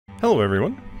Hello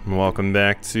everyone, welcome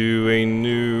back to a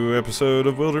new episode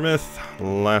of Wildermyth.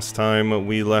 Last time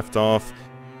we left off,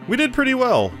 we did pretty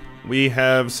well. We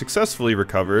have successfully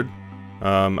recovered.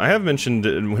 I have mentioned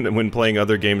when playing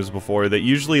other games before that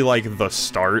usually like the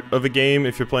start of a game,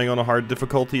 if you're playing on a hard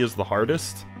difficulty, is the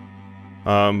hardest.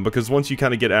 Because once you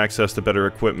kind of get access to better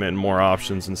equipment and more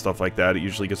options and stuff like that, it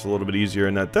usually gets a little bit easier,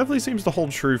 and that definitely seems to hold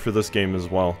true for this game as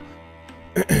well.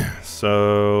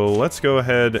 So let's go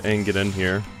ahead and get in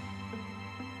here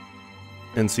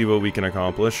and see what we can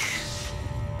accomplish.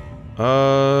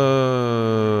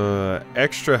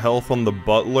 Extra health on the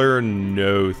butler?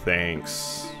 No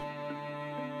thanks.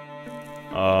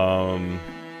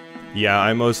 Yeah,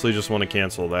 I mostly just want to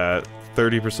cancel that.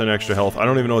 30% extra health. I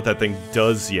don't even know what that thing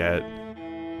does yet.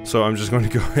 So I'm just going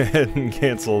to go ahead and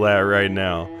cancel that right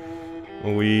now.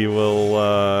 We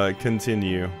will,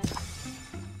 continue.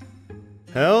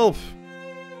 Help!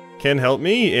 Can help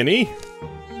me, any?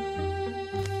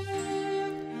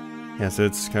 Yes,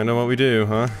 it's kind of what we do,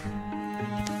 huh?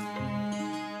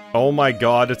 Oh my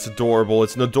god, it's adorable.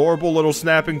 It's an adorable little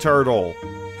snapping turtle.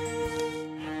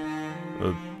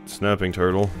 A snapping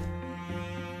turtle.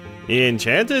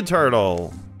 Enchanted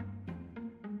turtle!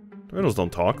 Turtles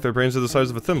don't talk, their brains are the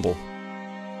size of a thimble.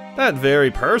 That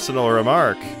very personal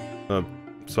remark.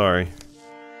 Sorry.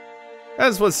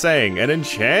 As was saying, an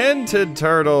enchanted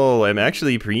turtle! I'm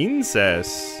actually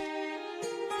princess.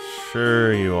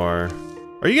 Sure you are.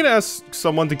 Are you gonna ask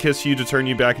someone to kiss you to turn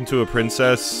you back into a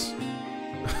princess?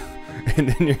 And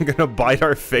then you're gonna bite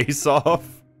our face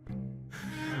off?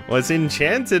 Was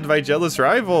enchanted by jealous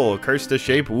rival, cursed to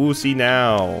shape woozy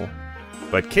now.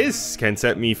 But kiss can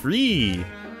set me free.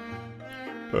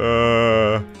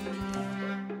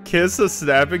 Kiss a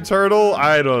snapping turtle?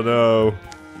 I don't know.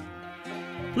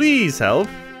 Please help.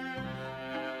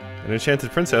 An enchanted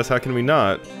princess, how can we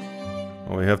not?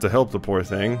 Well, we have to help the poor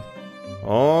thing.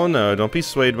 Oh no, don't be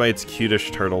swayed by its cutish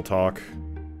turtle talk.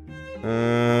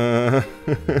 I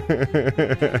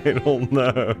don't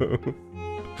know.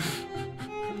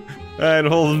 I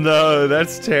don't know,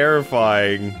 that's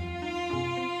terrifying.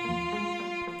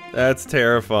 That's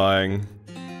terrifying.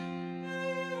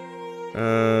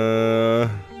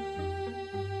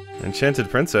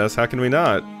 Enchanted princess, how can we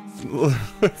not?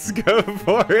 Let's go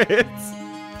for it!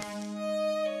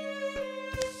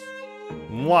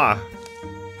 Mwah!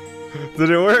 Did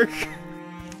it work?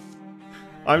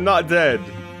 I'm not dead.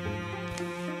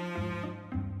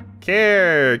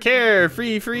 Care! Care!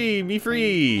 Free! Free! Me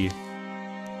free!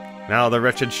 Now the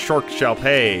wretched shork shall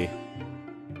pay.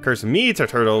 Curse me to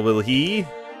turtle, will he?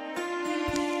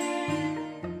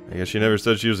 I guess she never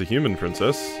said she was a human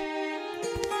princess.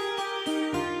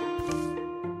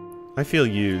 I feel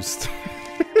used.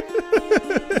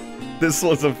 This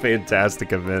was a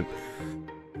fantastic event.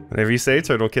 Whatever you say,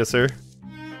 turtle kisser.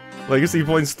 Legacy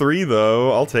points 3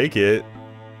 though, I'll take it.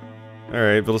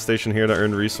 Alright, build a station here to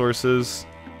earn resources.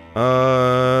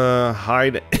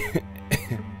 Hide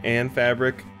and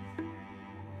fabric.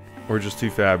 Or just 2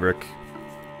 fabric.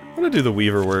 I'm gonna do the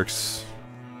weaver works.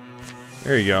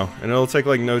 There you go. And it'll take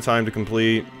like no time to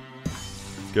complete.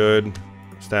 Good.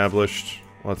 Established.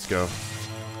 Let's go.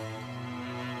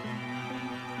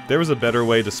 There was a better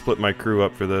way to split my crew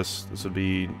up for this. This would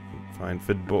be fine.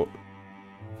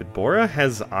 Fidbora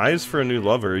has eyes for a new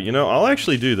lover. You know, I'll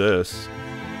actually do this.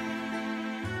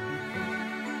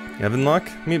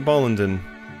 Evanlock? Meet Bollenden.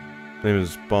 His name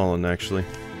is Ballin, actually.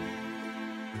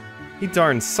 He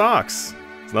darns socks!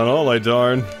 It's not all I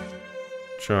darn.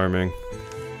 Charming.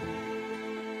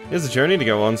 He has a journey to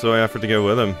go on, so I offered to go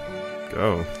with him.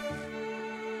 Go.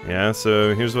 Yeah,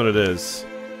 so here's what it is.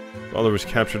 Father was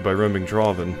captured by roaming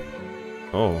Draven.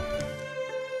 Oh.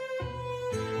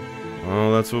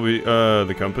 Oh, that's what we,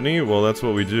 the company? Well, that's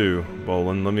what we do.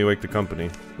 Bolin, let me wake the company.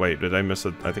 Wait, did I miss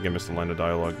a, I think I missed a line of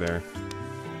dialogue there.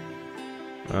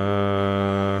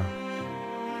 Father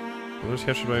was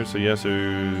captured by, so yeah, so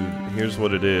here's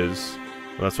what it is.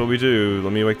 Well, that's what we do.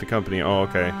 Let me wake the company. Oh,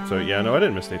 okay. So, yeah, no, I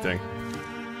didn't miss anything.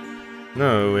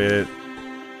 No, it's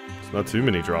not too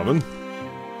many Draven.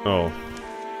 Oh.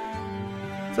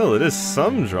 Still, it is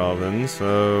some Draven,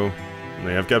 so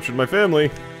they have captured my family.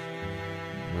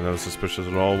 Well, that was suspicious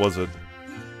at all, was it?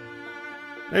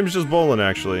 Name's just Bolin,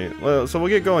 actually. Well, so we'll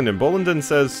get going then. Bollenden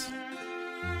says...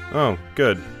 Oh,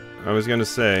 good. I was gonna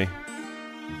say...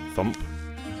 Thump.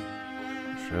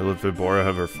 Should I let Fidbora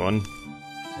have her fun?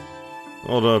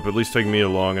 Hold up, at least take me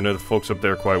along. I know the folks up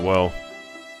there quite well.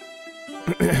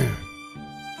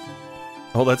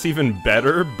 Oh, that's even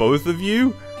better? Both of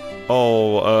you?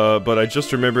 Oh, but I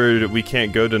just remembered we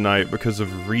can't go tonight because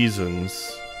of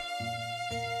reasons.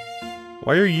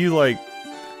 Why are you, like...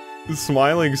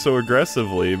 smiling so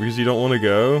aggressively because you don't want to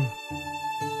go?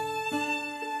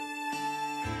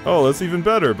 Oh, that's even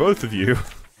better, both of you.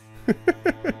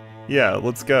 Yeah,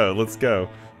 let's go, let's go.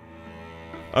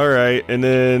 Alright, and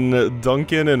then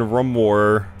Duncan and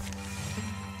Rumwar.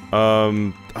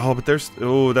 Oh, but there's...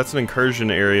 Oh, that's an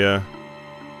incursion area.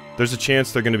 There's a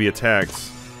chance they're gonna be attacked.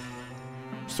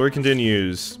 Story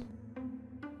continues.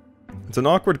 It's an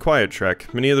awkward, quiet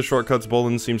trek. Many of the shortcuts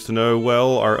Bolin seems to know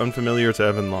well are unfamiliar to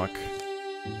Evanlock.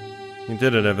 You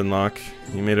did it, Evanlock.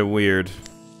 You made it weird.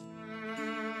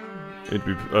 It'd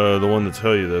be the one to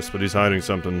tell you this, but he's hiding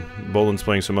something. Bolin's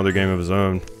playing some other game of his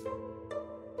own.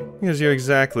 Because you're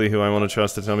exactly who I want to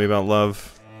trust to tell me about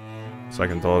love.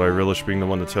 Second thought, I relish being the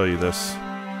one to tell you this.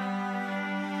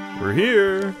 We're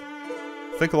here!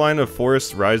 Thick line of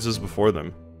forest rises before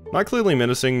them. Not clearly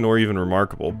menacing, nor even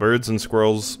remarkable. Birds and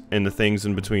squirrels and the things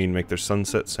in between make their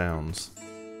sunset sounds.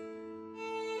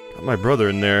 Got my brother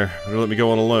in there. Don't let me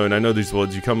go on alone. I know these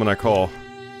woods. You come when I call.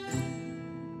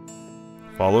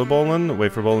 Follow Bolin?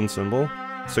 Wait for Bolin's symbol?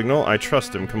 Signal? I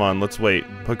trust him. Come on, let's wait.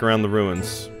 Poke around the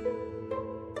ruins.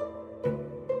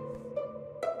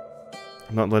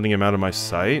 I'm not letting him out of my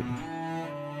sight.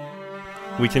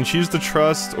 We can choose to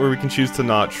trust, or we can choose to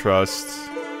not trust.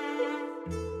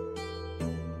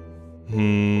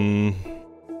 I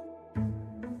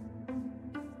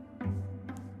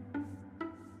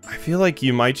feel like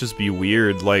you might just be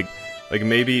weird, like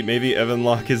maybe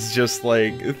Evanlock is just,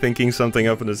 like, thinking something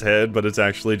up in his head, but it's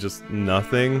actually just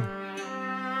nothing.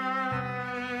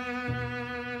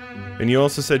 And you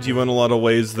also said you went a lot of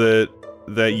ways that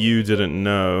you didn't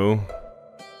know.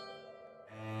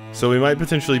 So we might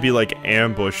potentially be, like,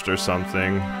 ambushed or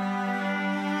something.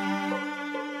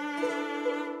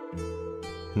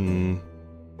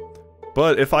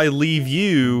 But if I leave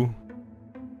you...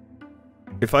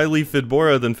 If I leave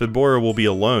Fidbora, then Fidbora will be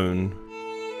alone.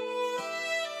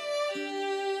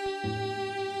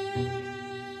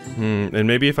 And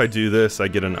maybe if I do this, I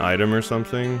get an item or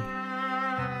something?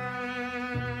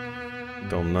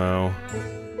 Don't know.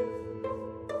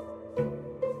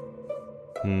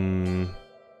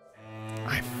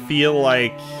 I feel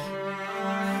like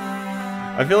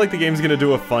the game's gonna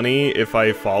do a funny if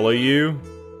I follow you.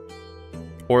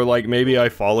 Or like maybe I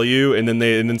follow you and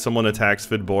then someone attacks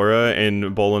Fidbora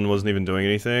and Bolin wasn't even doing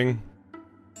anything.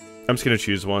 I'm just gonna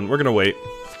choose one. We're gonna wait.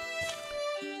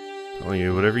 Tell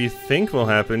you, whatever you think will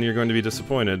happen, you're going to be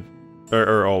disappointed.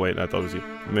 Oh wait, I thought it was you.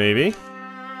 Maybe?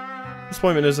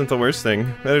 Disappointment isn't the worst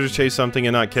thing. Better to chase something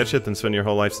and not catch it than spend your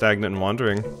whole life stagnant and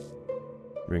wandering.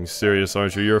 You're being serious,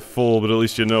 aren't you? You're a fool, but at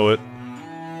least you know it.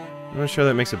 I'm not sure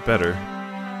that makes it better.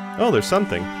 Oh, there's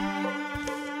something.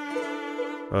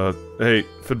 Hey,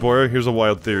 Fidbora, here's a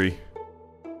wild theory.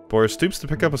 Bora stoops to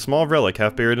pick up a small relic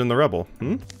half buried in the rubble.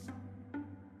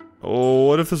 Oh,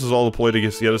 what if this is all a ploy to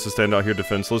get us to stand out here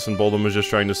defenseless and Bolin was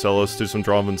just trying to sell us to some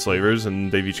Draven slavers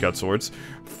and they've each got swords?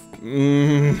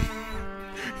 You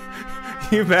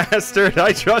bastard,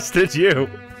 I trusted you!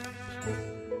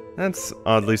 That's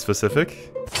oddly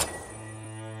specific.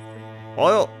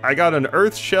 Well, I got an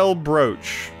earth shell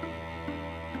brooch.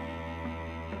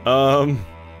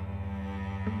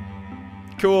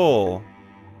 Cool.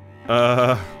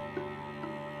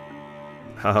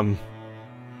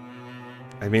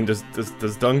 I mean,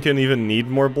 does Duncan even need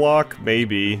more block?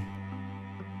 Maybe.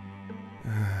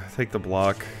 Take the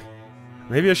block.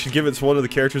 Maybe I should give it to one of the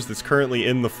characters that's currently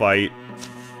in the fight.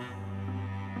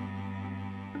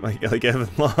 Like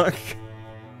Evanlock.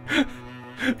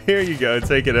 Here you go,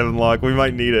 take it, Evanlock. We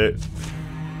might need it.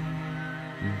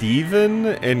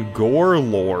 Deven and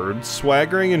Gorelords,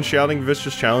 swaggering and shouting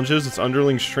vicious challenges, its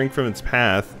underlings shrink from its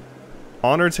path.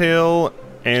 Honor tall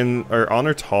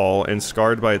and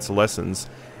scarred by its lessons.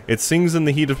 It sings in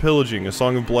the heat of pillaging, a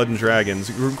song of blood and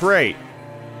dragons. Great.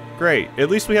 Great.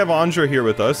 At least we have Andra here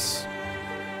with us.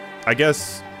 I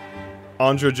guess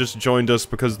Andra just joined us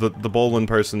because the Bolin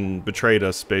person betrayed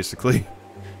us, basically.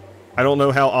 I don't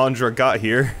know how Andra got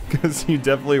here, because you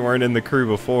definitely weren't in the crew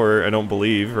before, I don't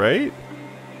believe, right?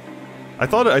 I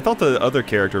thought the other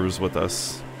character was with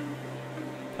us.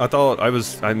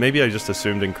 Maybe I just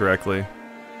assumed incorrectly.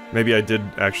 Maybe I did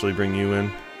actually bring you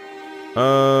in.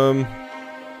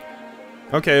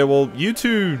 Okay, well, you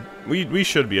two, we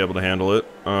should be able to handle it.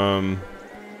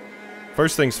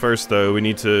 First things first, though, we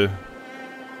need to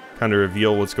kind of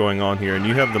reveal what's going on here, and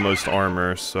you have the most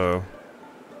armor, so...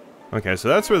 Okay, so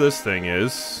that's where this thing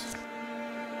is.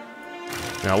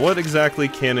 Now, what exactly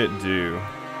can it do?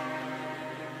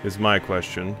 Is my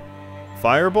question.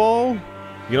 Fireball? You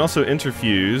can also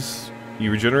interfuse. You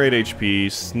regenerate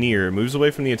HP. Sneer. Moves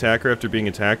away from the attacker after being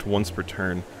attacked once per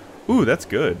turn. Ooh, that's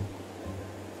good.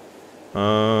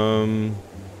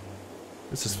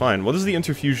 This is fine. What does the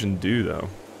interfusion do, though?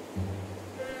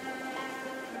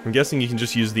 I'm guessing you can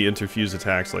just use the interfuse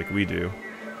attacks like we do.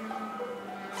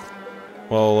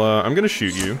 Well, I'm gonna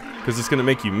shoot you, because it's gonna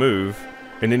make you move,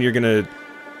 and then you're gonna...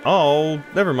 Oh,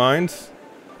 never mind.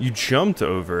 You jumped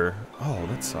over. Oh,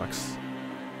 that sucks.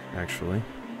 Actually.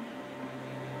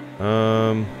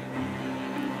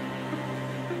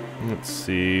 Let's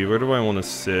see, where do I want to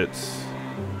sit?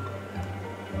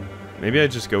 Maybe I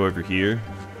just go over here.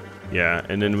 Yeah,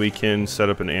 and then we can set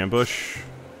up an ambush.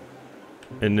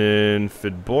 And then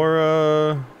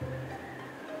Fedbora...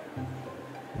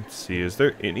 Let's see, is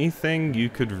there anything you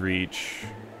could reach?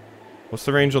 What's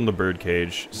the range on the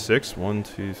birdcage? 6? 1,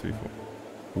 2, 3,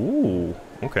 4. Ooh,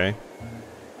 okay.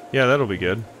 Yeah, that'll be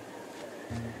good.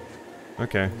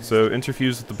 Okay, so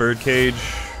interfuse with the birdcage.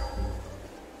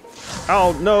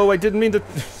 Oh, no, I didn't mean to...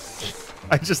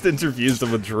 I just interfused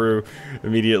him with Drew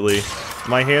immediately.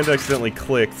 My hand accidentally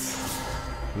clicked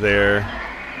there.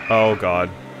 Oh, God.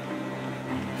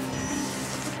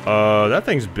 That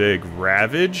thing's big.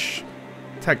 Ravage?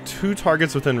 Attack 2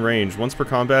 targets within range. Once per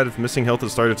combat, if missing health at the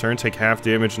start of turn, take half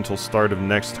damage until start of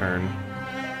next turn.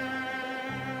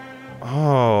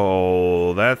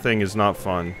 Oh, that thing is not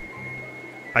fun.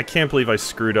 I can't believe I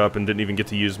screwed up and didn't even get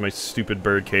to use my stupid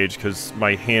birdcage because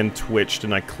my hand twitched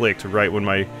and I clicked right when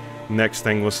my next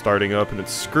thing was starting up and it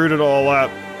screwed it all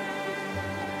up.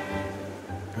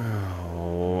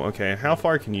 Oh, okay. How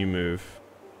far can you move?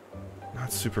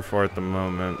 Not super far at the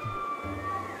moment.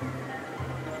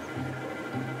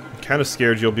 Kind of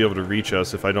scared you'll be able to reach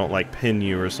us if I don't, like, pin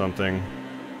you or something.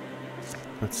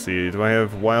 Let's see, do I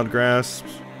have Wild Grasp?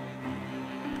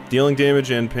 Dealing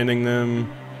damage and pinning them.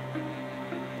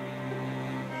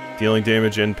 Dealing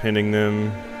damage and pinning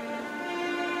them.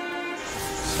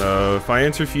 So, if I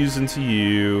interfuse into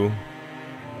you...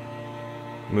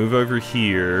 Move over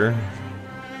here.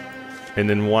 And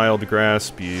then Wild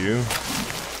Grasp you.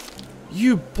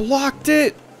 You blocked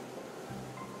it!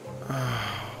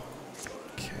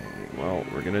 Well,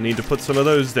 we're gonna need to put some of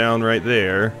those down right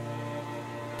there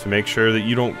to make sure that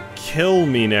you don't kill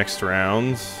me next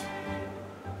round.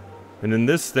 And then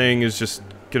this thing is just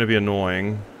gonna be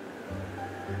annoying.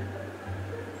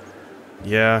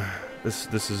 Yeah, this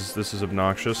is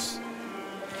obnoxious.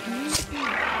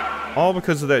 All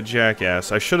because of that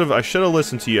jackass. I should have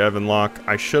listened to you, Evan Locke.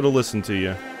 I should have listened to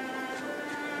you.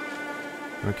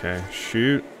 Okay,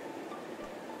 shoot.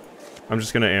 I'm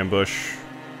just gonna ambush.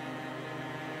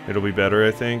 It'll be better,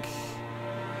 I think.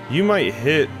 You might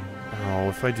hit... Oh,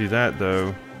 if I do that,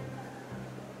 though...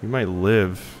 You might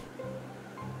live.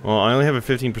 Well, I only have a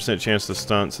 15% chance to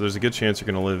stunt, so there's a good chance you're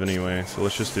gonna live anyway. So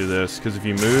let's just do this, because if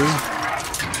you move...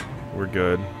 We're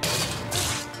good.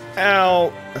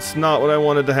 Ow! That's not what I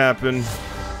wanted to happen.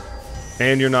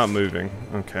 And you're not moving.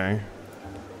 Okay.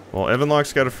 Well, Evan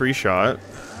Locke's got a free shot.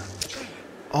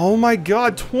 Oh my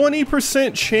god,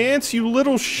 20% chance, you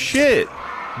little shit!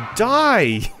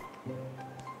 Die!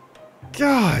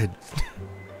 God!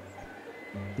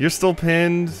 You're still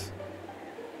pinned.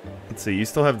 Let's see, you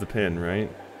still have the pin,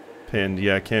 right? Pinned,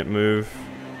 yeah, can't move.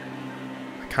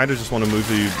 I kinda just want to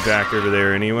move you back over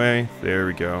there anyway. There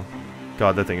we go.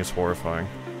 God, that thing is horrifying.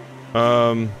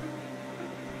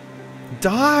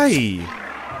 Die!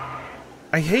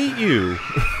 I hate you!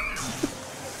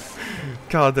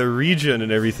 God, the regen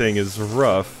and everything is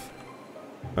rough.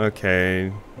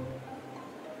 Okay.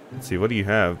 Let's see, what do you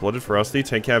have? Blooded Ferocity,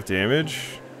 take half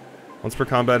damage. Once per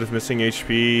combat if missing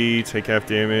HP, take half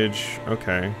damage.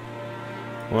 Okay.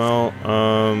 Well,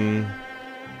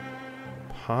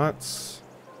 Pots.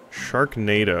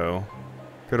 Sharknado.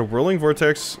 Create a whirling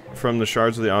vortex from the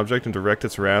shards of the object and direct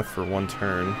its wrath for 1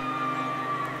 turn.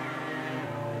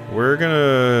 We're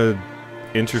gonna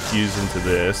interfuse into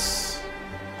this.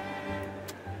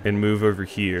 And move over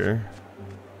here.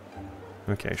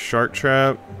 Okay, Shark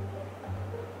Trap.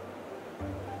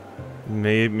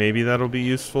 Maybe that'll be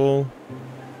useful.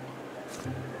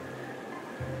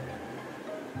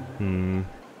 We're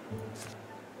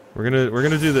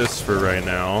gonna do this for right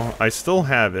now. I still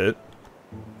have it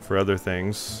for other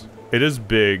things. It is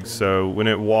big, so when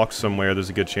it walks somewhere, there's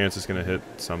a good chance it's gonna hit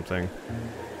something.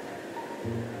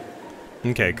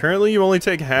 Okay, currently you only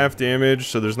take half damage,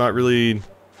 so there's not really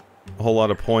a whole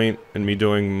lot of point in me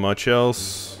doing much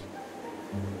else.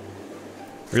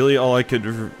 Really, all I could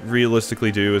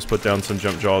realistically do is put down some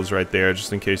jump jaws right there,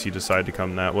 just in case you decide to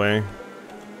come that way.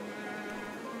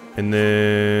 And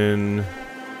then...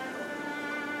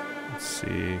 Let's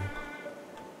see...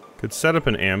 Could set up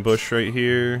an ambush right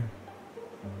here.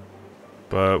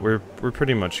 But we're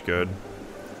pretty much good.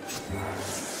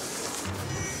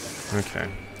 Okay.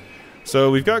 So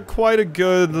we've got quite a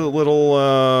good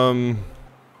little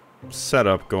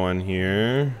setup going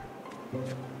here.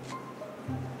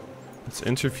 Let's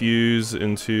interfuse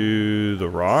into the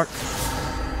rock.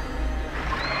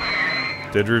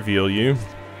 Did reveal you.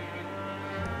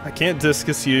 I can't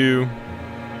discus you.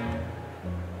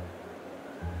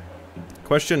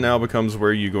 Question now becomes, where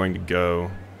are you going to go?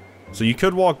 So you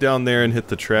could walk down there and hit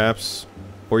the traps,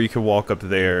 or you could walk up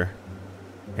there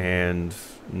and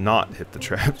not hit the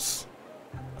traps.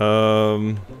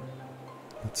 Let's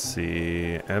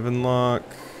see. Evanlock.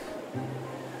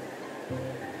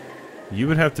 You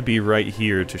would have to be right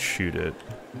here to shoot it,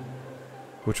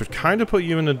 which would kind of put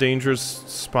you in a dangerous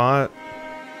spot.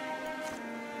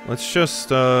 Let's just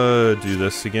do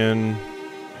this again.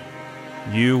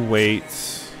 You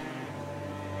wait.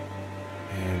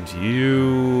 And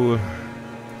you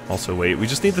also wait. We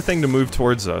just need the thing to move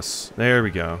towards us. There we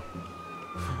go.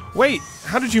 Wait!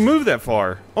 How did you move that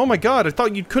far? Oh my god, I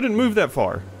thought you couldn't move that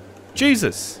far.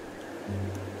 Jesus.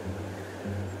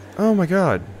 Oh my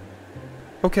god.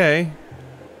 Okay.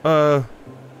 Well,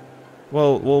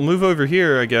 we'll move over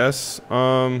here, I guess.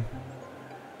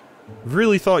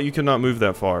 Really thought you could not move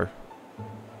that far.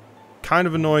 Kind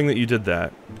of annoying that you did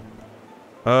that.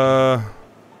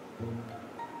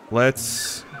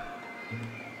 Let's...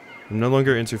 I'm no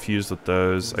longer interfused with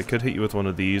those. I could hit you with one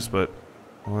of these, but...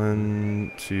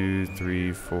 1, 2,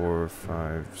 3, 4,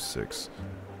 5, 6.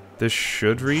 This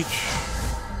should reach.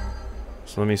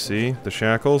 So let me see. The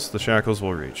shackles? The shackles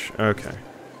will reach. Okay.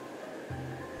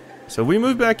 So we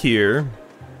move back here.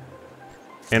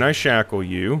 And I shackle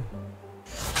you.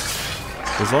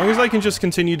 As long as I can just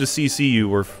continue to CC you,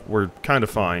 we're kind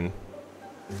of fine.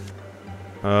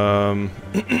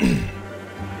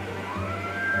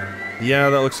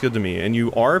 Yeah, that looks good to me. And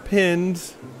you are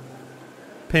pinned.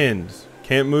 Pinned.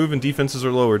 Can't move and defenses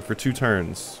are lowered for 2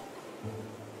 turns.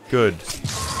 Good.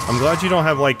 I'm glad you don't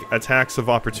have, like, attacks of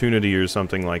opportunity or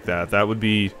something like that. That would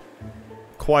be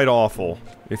quite awful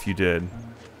if you did.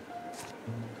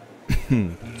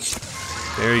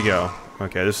 There you go.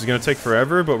 Okay, this is gonna take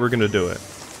forever, but we're gonna do it.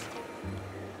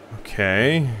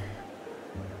 Okay.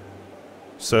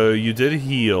 So you did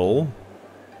heal,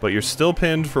 but you're still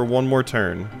pinned for 1 more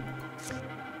turn.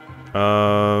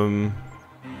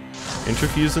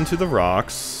 Interfuse into the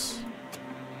rocks.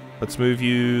 Let's move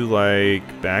you, like,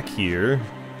 back here.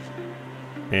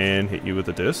 And hit you with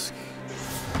a disc.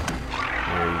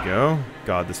 There you go.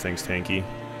 God, this thing's tanky.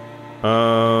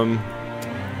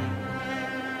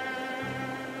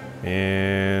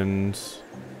 And...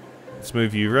 let's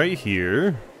move you right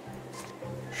here.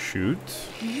 Shoot.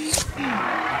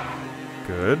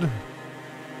 Good.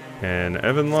 And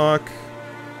Evanlock,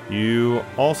 you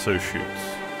also shoot.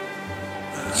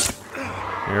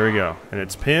 There we go. And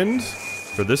it's pinned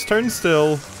for this turn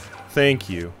still. Thank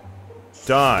you.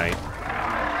 Die.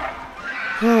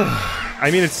 I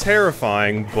mean, it's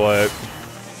terrifying, but...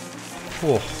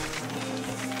 oh.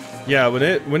 Yeah,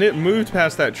 when it moved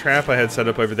past that trap I had set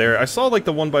up over there, I saw, like,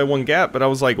 the 1x1 gap, but I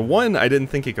was like, 1, I didn't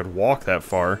think it could walk that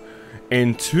far.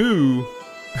 And 2...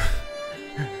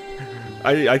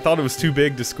 I thought it was too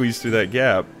big to squeeze through that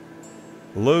gap.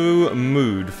 Low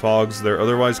mood fogs their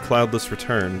otherwise cloudless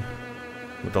return.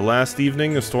 With the last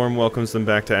evening, a storm welcomes them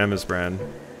back to Amazbran.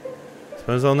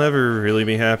 Suppose I'll never really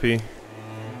be happy.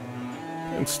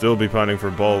 I'd still be pining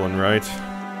for Bolin, right?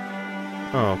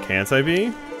 Oh, can't I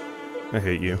be? I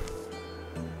hate you.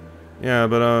 Yeah,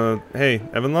 but, hey,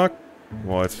 Evanlock?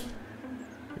 What?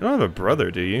 You don't have a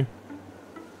brother, do you?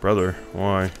 Brother?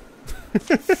 Why?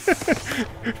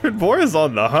 Fedbora's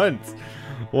on the hunt!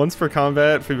 Once per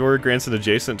combat, Fedbora grants an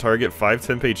adjacent target 5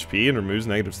 temp HP and removes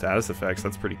negative status effects.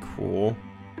 That's pretty cool.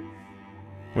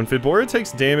 When Fedbora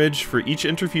takes damage for each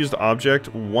interfused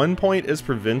object, 1 point is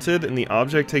prevented and the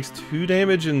object takes 2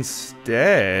 damage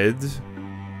instead.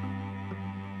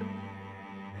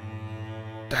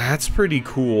 That's pretty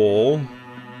cool.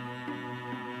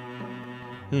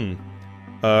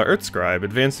 Earthscribe,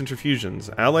 advanced interfusions.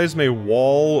 Allies may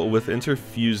wall with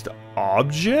interfused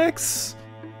objects?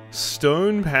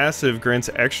 Stone passive grants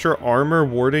extra armor,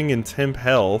 warding, and temp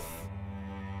health.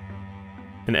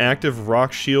 An active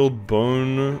rock shield,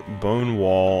 bone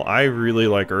wall. I really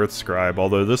like Earthscribe,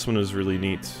 although this one is really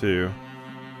neat too.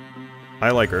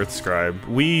 I like Earthscribe.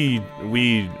 We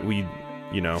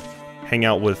you know, hang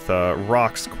out with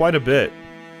rocks quite a bit,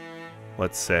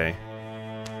 let's say.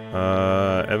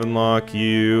 Evanlock,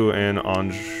 you, and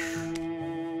Anj.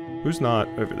 Who's not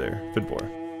over there? Fedbora.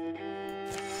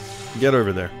 Get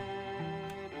over there.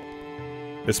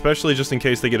 Especially just in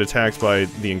case they get attacked by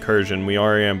the incursion. We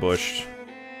are ambushed.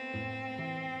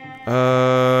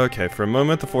 Okay, for a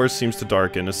moment the forest seems to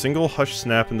darken. A single hushed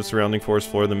snap in the surrounding forest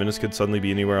floor, the menace could suddenly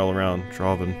be anywhere all around.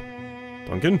 Draven.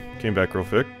 Duncan, came back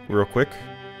real quick.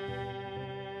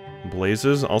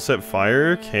 Blazes, I'll set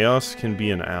fire. Chaos can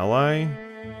be an ally.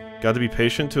 Got to be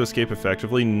patient to escape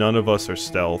effectively. None of us are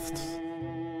stealthed.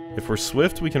 If we're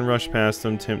swift, we can rush past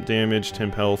them, temp damage,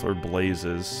 temp health, or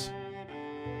blazes.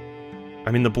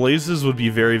 I mean, the blazes would be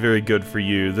very, very good for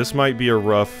you. This might be a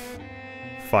rough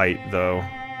fight, though.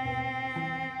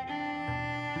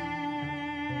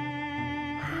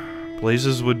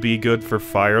 Blazes would be good for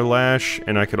Fire Lash,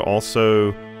 and I could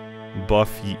also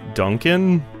buff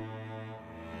Duncan.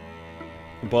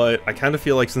 But I kind of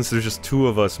feel like since there's just 2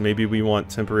 of us, maybe we want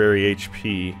temporary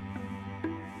HP.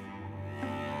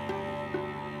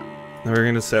 Now we're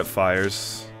gonna set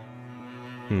fires.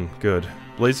 Good.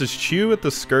 Blazes chew at the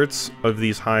skirts of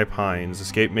these high pines.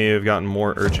 Escape may have gotten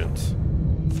more urgent.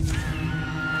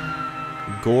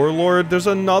 Gorelord, there's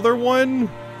another one?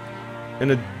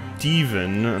 And a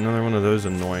Steven, another one of those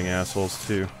annoying assholes,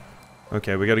 too.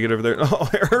 Okay, we gotta get over there. Oh,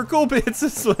 Urkelbits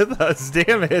is with us,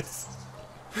 damn it!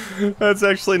 That's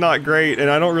actually not great, and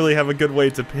I don't really have a good way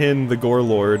to pin the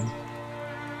Gorelord.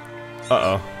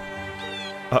 Uh-oh.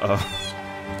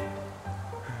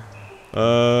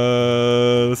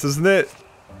 Uh-oh. This isn't it.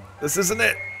 This isn't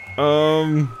it.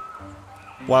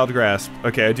 Wild Grasp.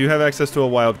 Okay, I do have access to a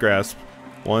Wild Grasp.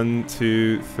 1,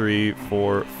 2, 3,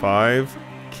 4, 5.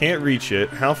 Can't reach it.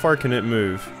 How far can it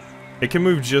move? It can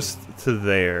move just to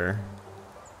there.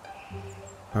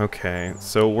 Okay,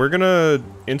 so we're gonna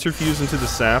interfuse into the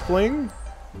sapling.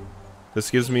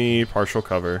 This gives me partial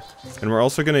cover. And we're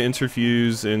also gonna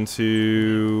interfuse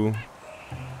into...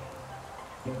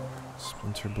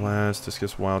 Splinter Blast,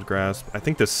 Discus Wild Grasp. I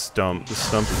think this stump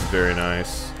is very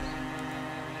nice.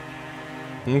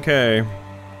 Okay.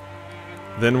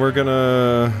 Then we're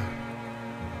gonna...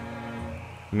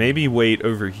 maybe wait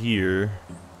over here.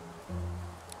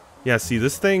 Yeah, see,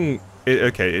 this thing...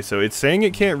 okay, so it's saying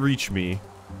it can't reach me.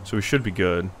 So we should be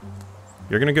good.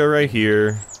 You're gonna go right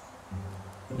here.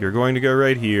 You're going to go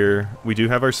right here. We do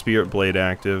have our Spirit Blade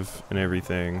active and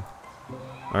everything.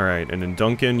 Alright, and then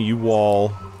Duncan, you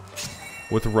wall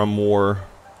with Rumwar.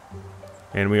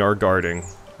 And we are guarding.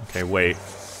 Okay, wait.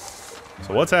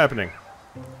 So what's happening?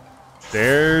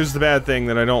 There's the bad thing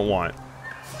that I don't want.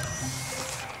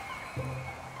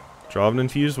 Draven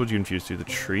infused? What'd you infuse to? The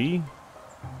tree?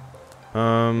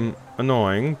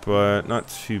 Annoying, but not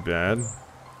too bad.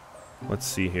 Let's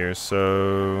see here,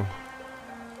 so...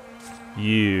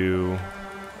 you...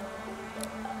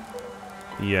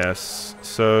 yes.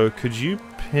 So, could you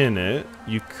pin it?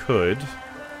 You could.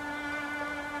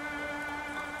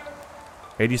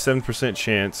 87%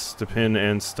 chance to pin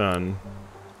and stun.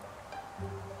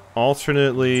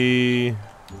 Alternately...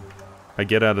 I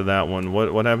get out of that one.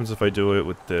 What happens if I do it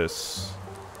with this?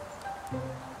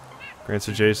 Grants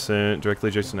directly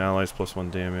adjacent allies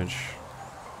 +1 damage.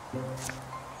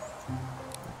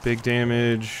 Big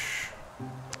damage.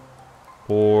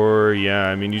 Or, yeah,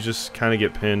 I mean, you just kind of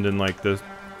get pinned in, like, the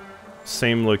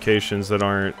same locations that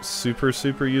aren't super,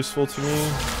 super useful to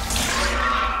me.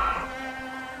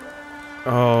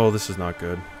 Oh, this is not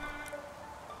good.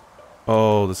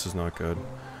 Oh, this is not good.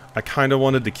 I kind of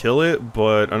wanted to kill it,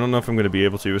 but I don't know if I'm going to be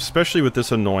able to, especially with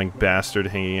this annoying bastard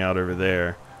hanging out over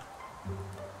there.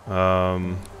 I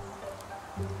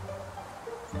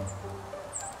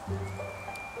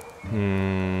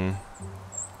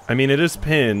mean, it is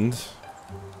pinned.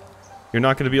 You're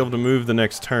not going to be able to move the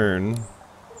next turn.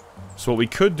 So what we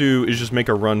could do is just make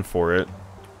a run for it.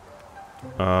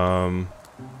 Of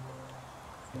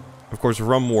course,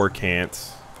 Rumwar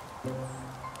can't.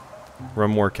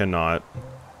 Rumwar cannot.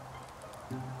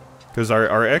 Because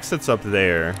our exit's up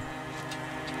there.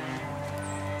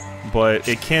 But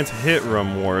it can't hit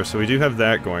Rumwar, so we do have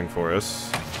that going for us.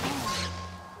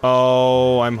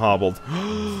 Oh, I'm hobbled.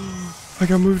 I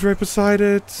got moved right beside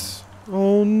it.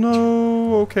 Oh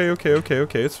no. Okay.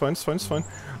 It's fine.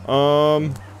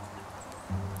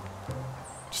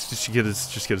 Just get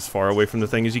as far away from the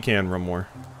thing as you can, Rumwar.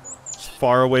 As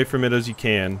far away from it as you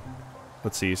can.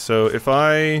 Let's see. So if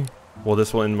I... well,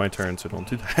 this will end my turn, so don't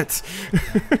do that.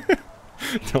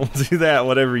 Don't do that,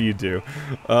 whatever you do.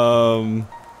 Now,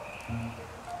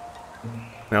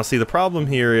 see, the problem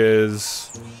here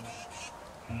is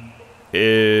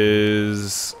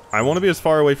I want to be as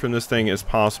far away from this thing as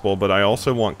possible, but I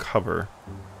also want cover.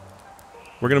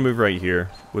 We're gonna move right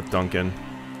here with Duncan.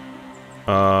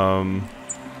 Oh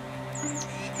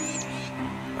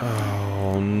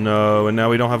no, and now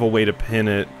we don't have a way to pin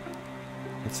it.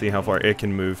 Let's see how far it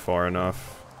can move far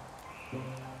enough.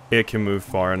 It can move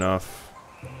far enough.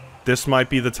 this might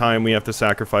be the time we have to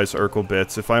sacrifice Urkel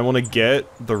bits. If I want to get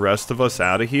the rest of us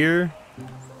out of here,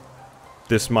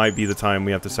 this might be the time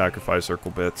we have to sacrifice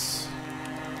Urkel bits.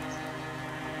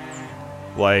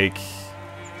 Like,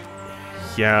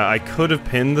 yeah, I could have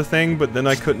pinned the thing, but then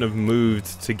I couldn't have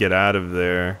moved to get out of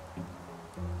there.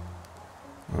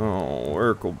 Oh,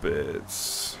 Urkel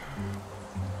bits.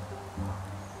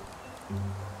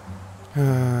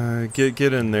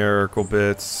 Get in there, Urkel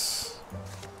bits.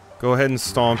 Go ahead and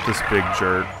stomp this big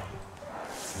jerk.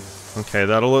 Okay,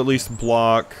 that'll at least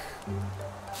block.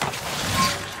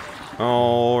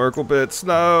 Oh, Urkel bits,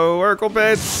 no, Urkel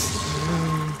bits!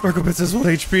 Urkel bits is 1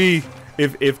 HP!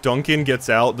 If Duncan gets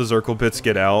out, does Urkel bits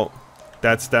get out?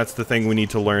 That's the thing we need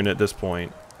to learn at this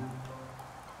point.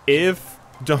 If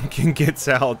Duncan gets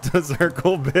out, does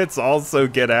Urkel bits also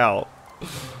get out?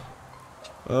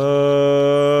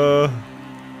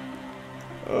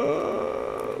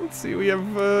 Let's see, we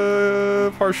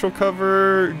have partial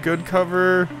cover, good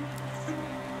cover.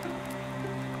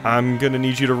 I'm gonna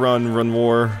need you to run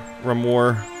more.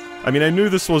 I mean, I knew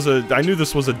this was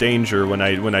a danger when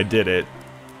I did it.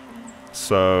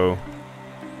 So,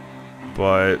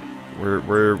 but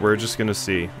we're just gonna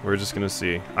see. We're just gonna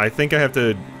see. I think I have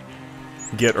to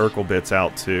get Urkel bits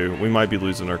out too. We might be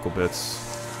losing Urkel bits.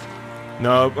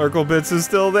 No, Urkel bits is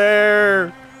still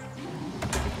there.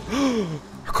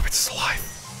 Urkel bits is alive.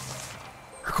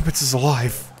 Urkel bits is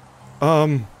alive.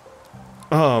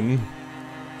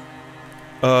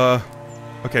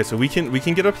 Okay, so we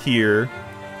can get up here.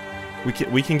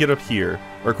 We can get up here.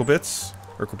 Urkel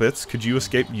bits, could you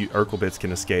escape? Urkel bits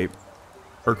can escape.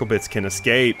 Urkel bits can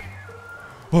escape.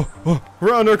 Oh,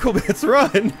 run, Urkel bits,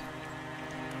 run!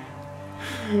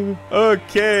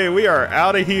 Okay, we are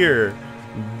out of here.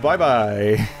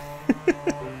 Bye-bye.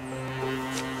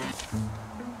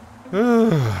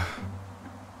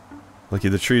 Lucky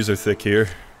the trees are thick here.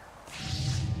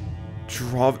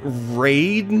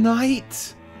 Raid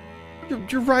night?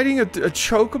 You're riding a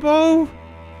chocobo?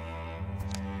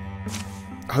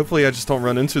 Hopefully I just don't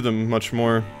run into them much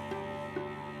more.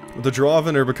 The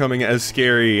Draven are becoming as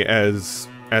scary as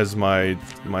my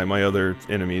other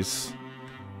enemies.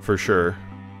 For sure.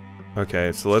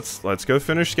 Okay, so let's go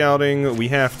finish scouting. We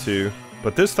have to.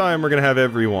 But this time we're gonna have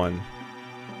everyone.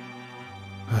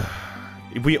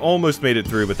 We almost made it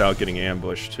through without getting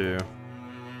ambushed, too.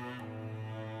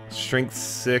 Strength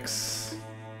 6.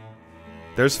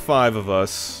 There's 5 of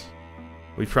us.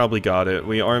 We probably got it.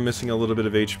 We are missing a little bit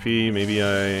of HP. Maybe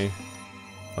I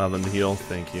allow them to heal.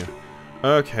 Thank you.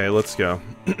 Okay, let's go.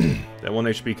 That 1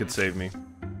 HP could save me.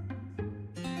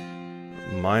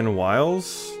 Mine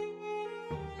Wiles?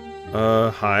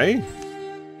 Hi?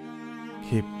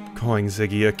 Keep going,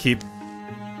 Ziggy. Keep...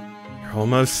 You're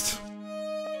almost...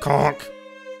 Conk!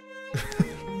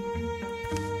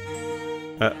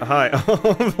 Hi.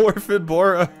 Orphid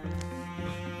Bora.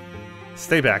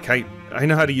 Stay back. I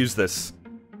know how to use this.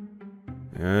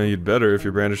 Yeah, you'd better if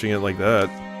you're brandishing it like that.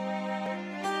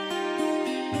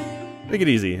 Take it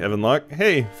easy, Evan Locke.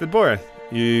 Hey, Fidbora,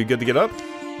 you good to get up?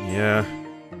 Yeah.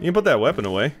 You can put that weapon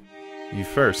away. You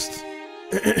first.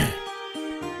 Do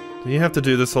you have to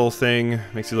do this whole thing?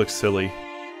 Makes you look silly.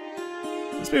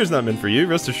 This spear's not meant for you,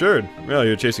 rest assured. Well,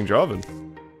 you're chasing Draven.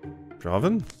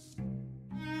 Draven?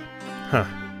 Huh.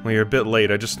 Well, you're a bit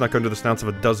late. I just snuck under the snouts of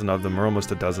a dozen of them, or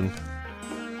almost a dozen.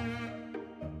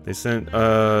 They sent,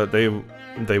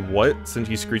 they what? Sent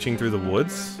you screeching through the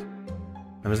woods?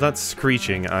 I was not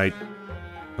screeching,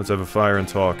 Let's have a fire and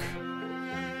talk.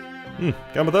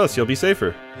 Come with us, you'll be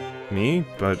safer. Me?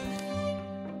 But...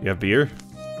 You have beer?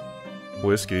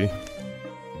 Whiskey.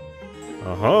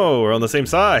 Oh-ho, we're on the same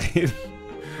side!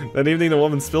 That evening, the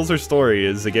woman spills her story.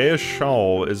 Zagea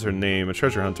Shawl is her name, a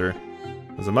treasure hunter.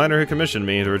 There's a miner who commissioned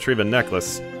me to retrieve a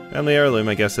necklace. Family heirloom,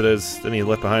 I guess it is. Then he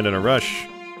left behind in a rush.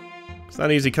 It's not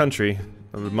an easy country.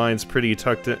 The mine's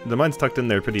tucked in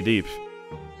there pretty deep.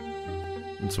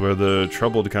 It's where the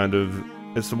trouble's kind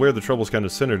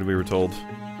of centered, we were told.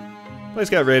 Place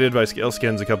got raided by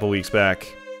Scaleskins a couple weeks back.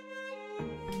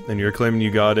 And you're claiming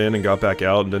you got in and got back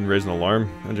out and didn't raise an alarm?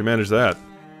 How'd you manage that?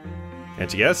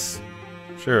 Can't you guess?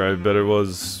 Sure, I bet it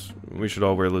was... We should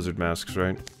all wear lizard masks,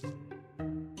 right?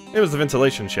 It was the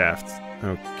ventilation shaft.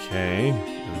 Okay.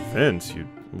 The vent? You...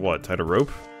 what, tied a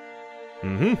rope?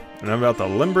 And I'm about the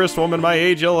limberest woman my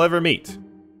age you'll ever meet.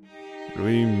 Could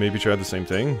we maybe try the same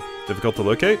thing? Difficult to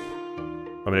locate?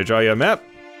 Want me to draw you a map?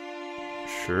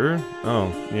 Sure.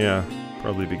 Oh, yeah.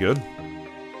 Probably be good.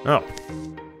 Oh.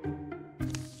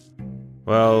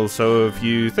 Well, so if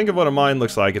you think of what a mine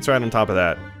looks like, it's right on top of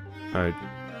that.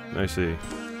 I see.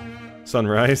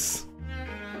 Sunrise.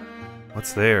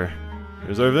 What's there?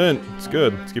 Here's our vent. It's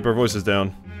good. Let's keep our voices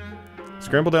down.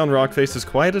 Scramble down rock face as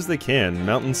quiet as they can.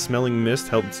 Mountain-smelling mist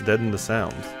helps deaden the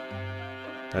sound.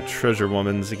 That treasure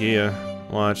woman, Zagia.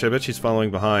 Watch, I bet she's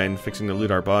following behind, fixing to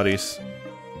loot our bodies.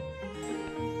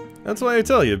 That's why I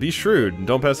tell you, be shrewd, and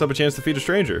don't pass up a chance to feed a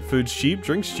stranger. Food's cheap,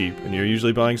 drink's cheap, and you're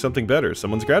usually buying something better,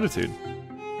 someone's gratitude.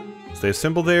 As they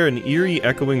assemble there, an eerie,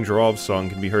 echoing Drov song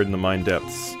can be heard in the mine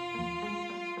depths.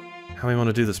 How do we want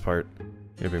to do this part?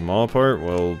 Maybe them all apart?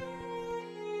 Well,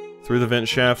 through the vent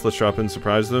shaft, let's drop in and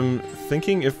surprise them.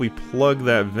 Thinking if we plug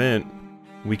that vent,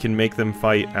 we can make them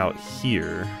fight out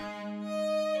here.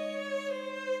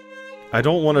 I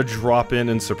don't want to drop in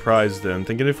and surprise them.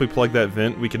 Thinking if we plug that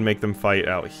vent, we can make them fight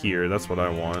out here. That's what I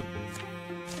want.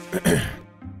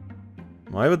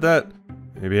 Why would that?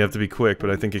 Maybe I have to be quick, but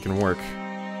I think it can work.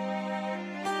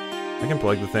 I can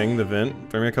plug the thing, the vent.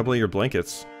 Bring me a couple of your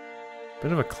blankets.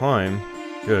 Bit of a climb.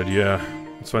 Good, yeah.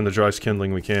 Let's find the driest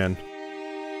kindling we can.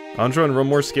 Andra and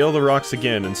Rumor scale the rocks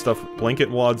again and stuff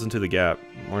blanket wads into the gap.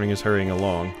 Morning is hurrying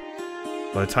along.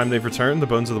 By the time they've returned, the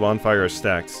bones of the bonfire are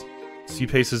stacked. As he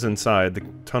paces inside, the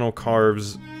tunnel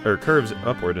curves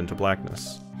upward into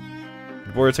blackness.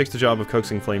 Deborah takes the job of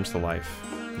coaxing flames to life.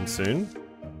 And soon,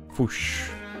 whoosh.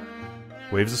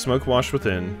 Waves of smoke wash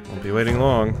within. Won't be waiting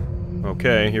long.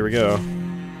 Okay, here we go.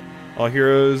 All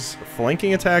heroes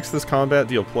flanking attacks this combat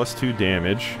deal +2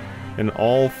 damage, and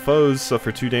all foes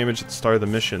suffer 2 damage at the start of the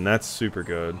mission. That's super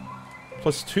good.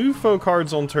 +2 foe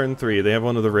cards on turn 3. They have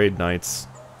one of the raid knights.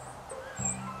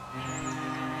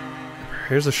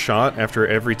 Here's a shot after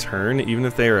every turn, even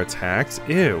if they are attacked.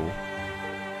 Ew.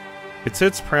 It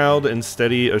sits proud and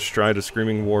steady astride a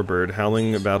screaming warbird,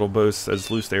 howling battle boasts as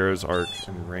loosed arrows arc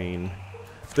and rain.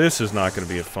 This is not going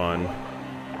to be fun.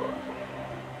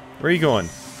 Where are you going?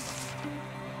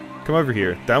 Come over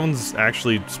here. That one's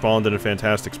actually spawned in a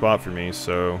fantastic spot for me,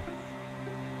 so...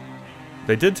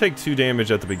 They did take 2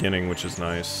 damage at the beginning, which is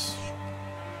nice.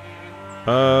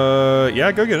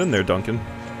 Yeah, go get in there, Duncan.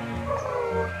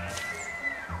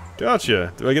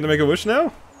 Gotcha. Do I get to make a wish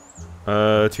now?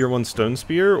 Tier 1 Stone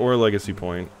Spear or Legacy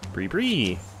Point? Bree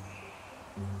Bree.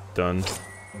 Done.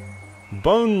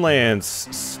 Bone Lance.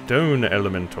 Stone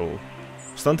Elemental.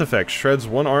 Stunt effect. Shreds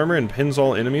 1 armor and pins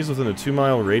all enemies within a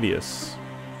 2-mile radius.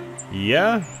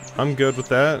 Yeah, I'm good with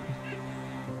that.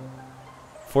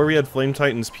 Before we had Flame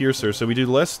Titan's Piercer, so we do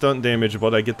less stunt damage,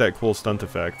 but I get that cool stunt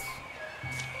effect.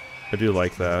 I do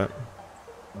like that.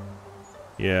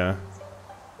 Yeah.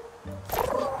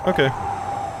 Okay.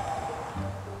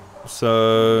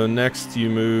 So, next you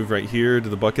move right here to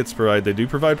the buckets. They do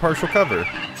provide partial cover.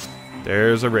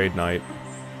 There's a raid knight.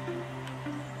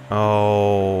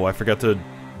 Oh, I forgot to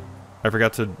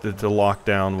lock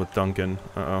down with Duncan.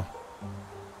 Uh-oh.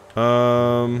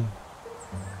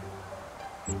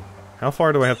 How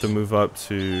far do I have to move up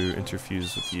to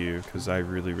interfuse with you? Because I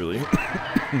really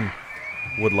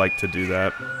would like to do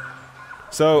that.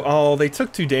 So, oh, they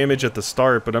took 2 damage at the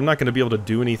start, but I'm not going to be able to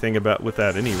do anything with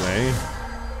that anyway.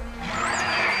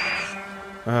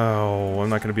 Oh, I'm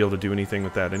not going to be able to do anything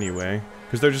with that anyway.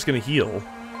 Because they're just going to heal.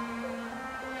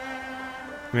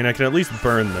 I mean, I can at least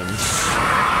burn them.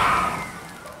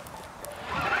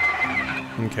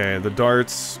 Okay, the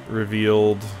darts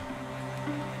revealed.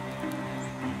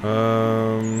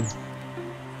 If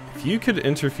you could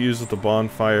interfuse with the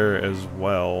bonfire as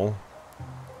well...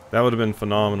 That would have been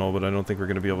phenomenal, but I don't think we're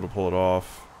going to be able to pull it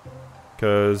off.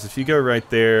 Because if you go right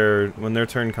there, when their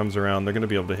turn comes around, they're going to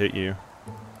be able to hit you.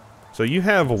 So you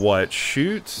have what?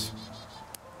 Shoot?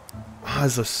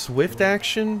 As a swift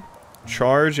action?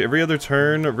 Charge. Every other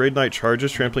turn, Raid Knight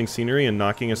charges, trampling scenery and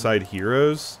knocking aside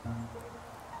heroes.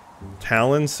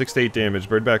 Talon, 6 to 8 damage.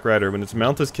 Birdback Rider. When its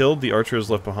mount is killed, the archer is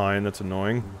left behind. That's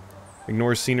annoying.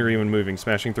 Ignores scenery when moving,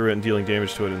 smashing through it and dealing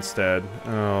damage to it instead.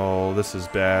 Oh, this is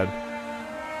bad.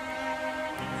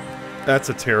 That's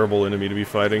a terrible enemy to be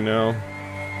fighting now.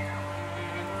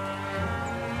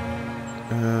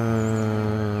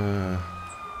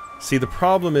 See, the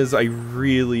problem is I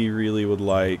really would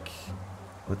like...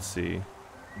 Let's see.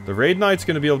 The Raid Knight's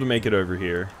going to be able to make it over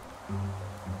here.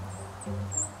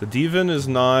 The Divan is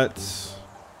not...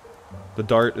 The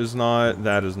Dart is not.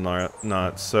 That is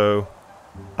not. So,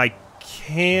 I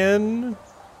can...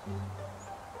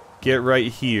 get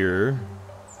right here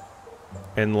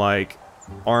and, like...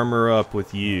 armor up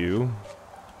with you,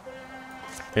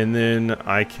 and then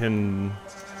I can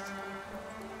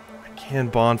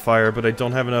bonfire, but I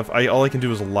don't have enough. All I can do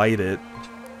is light it.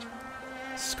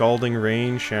 Scalding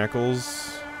Rain,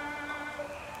 Shackles.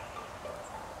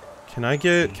 Can I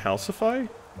get Calcify?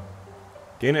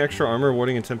 Gain extra armor,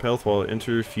 warding and temp health while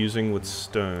interfusing with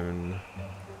stone.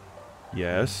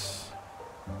 Yes.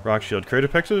 Rock Shield. Create a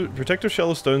protective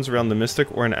shell of stones around the mystic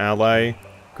or an ally.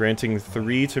 Granting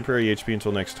 3 temporary HP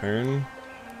until next turn.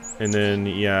 And then,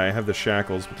 yeah, I have the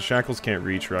shackles, but the shackles can't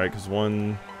reach, right? Because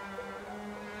one...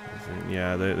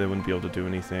 Yeah, they wouldn't be able to do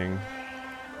anything.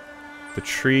 The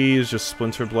tree is just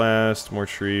Splinter Blast, more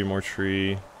tree, more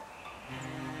tree.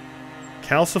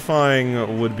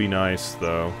 Calcifying would be nice,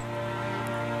 though.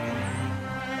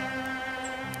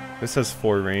 This has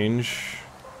 4 range.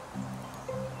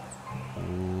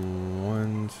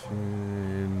 1, 2...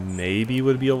 Maybe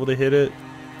would be able to hit it?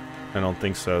 I don't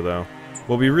think so, though.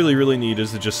 What we really need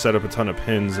is to just set up a ton of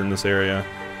pins in this area.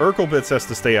 Urkelbits has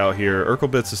to stay out here.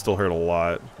 Urkelbits is still hurt a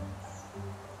lot.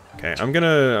 Okay, I'm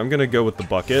gonna go with the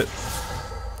bucket.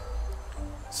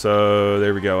 So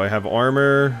there we go. I have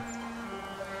armor,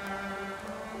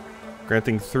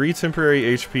 granting 3 temporary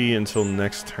HP until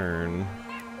next turn.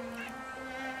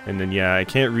 And then yeah, I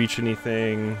can't reach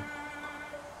anything.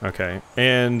 Okay,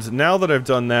 and now that I've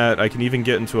done that, I can even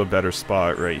get into a better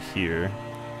spot right here.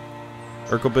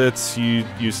 Urkelbits,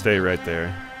 you stay right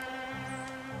there.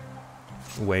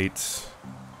 Wait.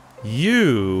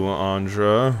 You,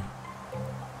 Andra.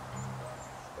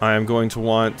 I am going to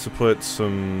want to put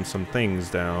some things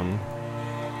down.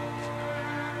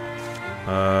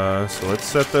 So let's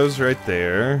set those right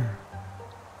there.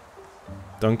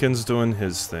 Duncan's doing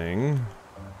his thing.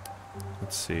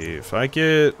 Let's see, if I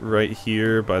get right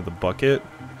here by the bucket,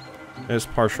 there's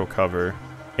partial cover.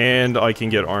 And I can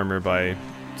get armor by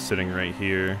sitting right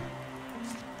here.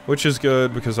 Which is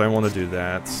good, because I want to do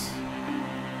that.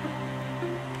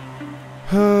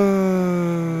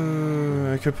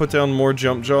 I could put down more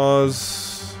jump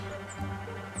jaws.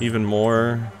 Even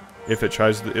more. If it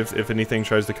tries to, if anything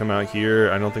tries to come out here,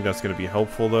 I don't think that's going to be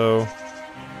helpful, though.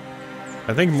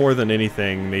 I think more than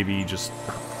anything, maybe just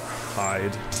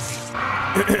hide.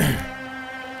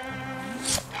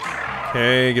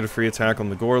 Okay, get a free attack on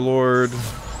the Gorelord.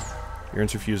 You're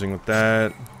interfusing with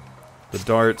that. The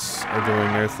darts are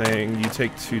doing their thing. You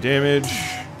take 2 damage.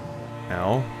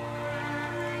 Ow.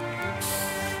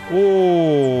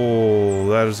 Oh,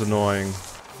 that is annoying.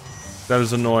 That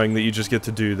is annoying that you just get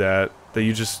to do that. That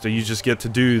you just get to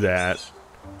do that.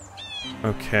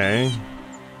 Okay.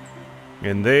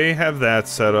 And they have that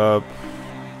set up.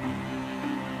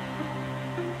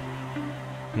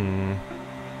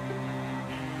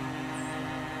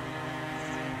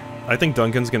 I think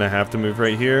Duncan's gonna have to move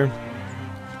right here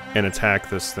and attack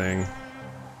this thing.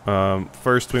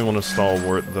 First we want to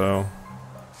stalwart though.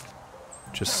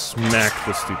 Just smack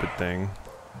the stupid thing.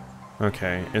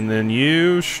 Okay, and then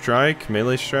you strike,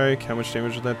 melee strike. How much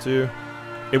damage would that do?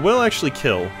 It will actually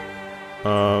kill.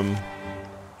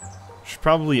 Should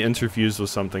probably interfuse with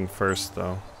something first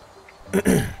though.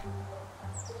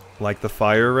 Like the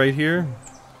fire right here.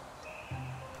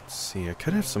 Let's see, I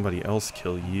could have somebody else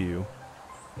kill you.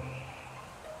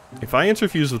 If I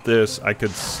interfuse with this, I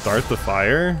could start the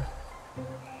fire.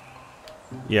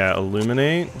 Yeah,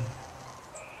 illuminate.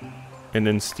 And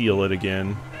then steal it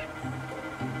again.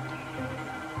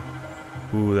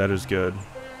 Ooh, that is good.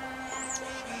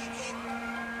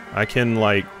 I can,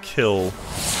 like, kill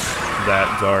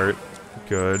that dart.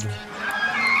 Good.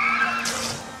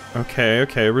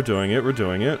 Okay, we're doing it,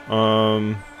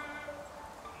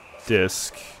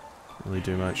 Disc. Really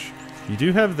do much. You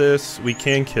do have this, we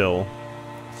can kill.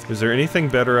 Is there anything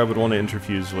better I would want to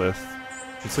interfuse with?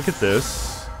 Let's look at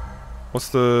this. What's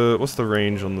the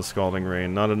range on the Scalding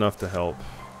Rain? Not enough to help.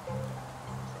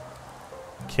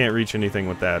 Can't reach anything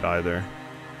with that either.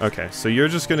 Okay, so you're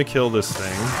just gonna kill this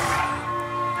thing.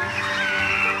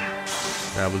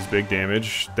 That was big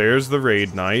damage. There's the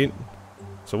Raid Knight.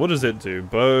 So what does it do?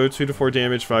 Bow, 2 to 4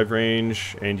 damage, 5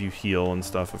 range, and you heal and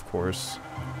stuff, of course.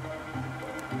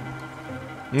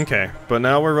 Okay, but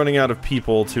now we're running out of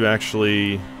people to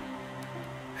actually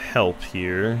help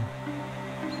here.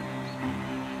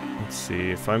 Let's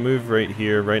see, if I move right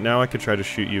here, right now I could try to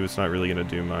shoot you, it's not really going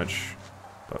to do much.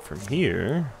 But from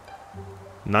here,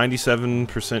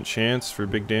 97% chance for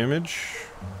big damage.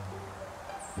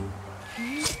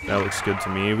 That looks good to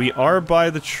me. We are by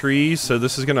the tree, so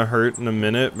this is going to hurt in a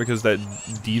minute because that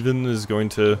Demon is going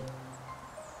to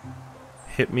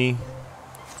hit me.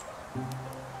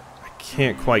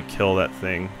 Can't quite kill that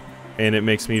thing, and it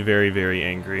makes me very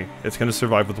angry. It's going to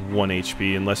survive with 1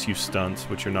 HP unless you stunt,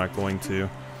 which you're not going to.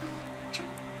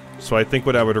 So I think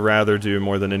what I would rather do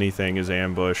more than anything is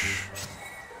ambush,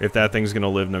 if that thing's going to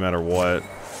live no matter what.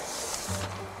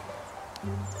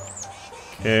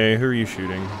 Okay, who are you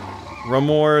shooting?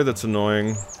 Rumor, that's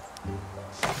annoying.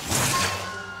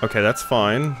 Okay, that's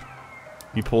fine.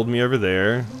 You pulled me over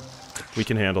there. We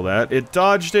can handle that. It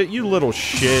dodged it, you little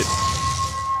shit.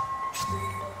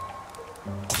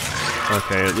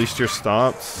 Okay, at least you're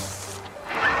stopped.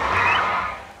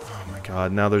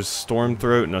 God, now there's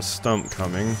Stormthroat and a Stump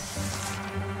coming.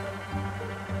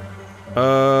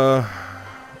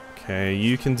 Okay,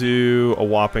 you can do a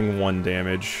whopping 1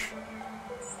 damage.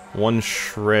 1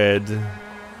 shred.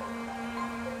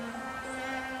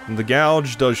 The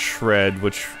Gouge does shred,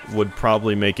 which would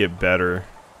probably make it better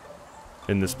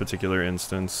in this particular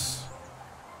instance.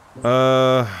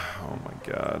 Oh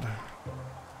my god.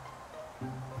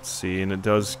 Let's see, and it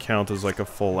does count as like a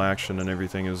full action and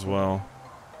everything as well.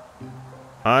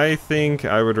 I think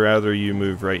I would rather you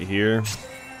move right here.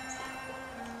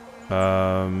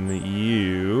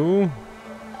 You...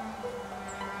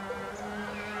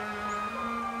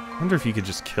 I wonder if you could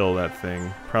just kill that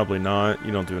thing. Probably not.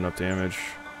 You don't do enough damage.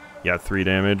 Yeah, 3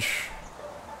 damage.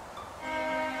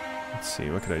 Let's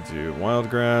see, what could I do? Wild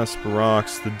Grasp,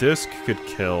 Rocks. The disc could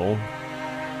kill.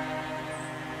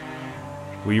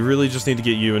 We really just need to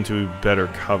get you into better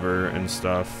cover and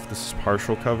stuff. This is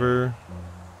partial cover.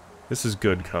 This is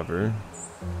good cover.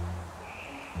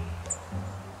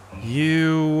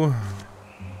 You...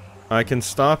 I can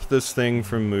stop this thing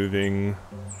from moving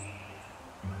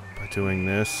by doing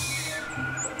this.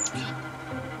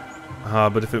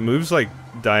 But if it moves like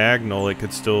diagonal, it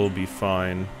could still be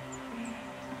fine.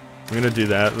 I'm gonna do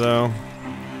that though.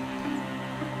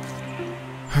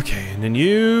 Okay, and then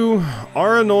you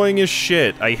are annoying as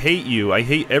shit. I hate you. I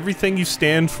hate everything you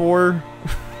stand for.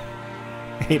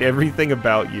 I hate everything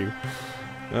about you.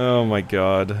 Oh my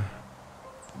god.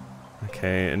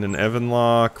 Okay, and in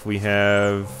Evanlock we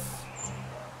have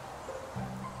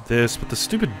this, but the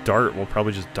stupid dart will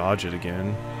probably just dodge it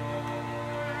again.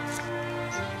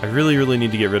 I really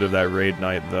need to get rid of that Raid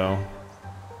Knight though.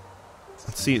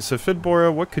 Let's see, so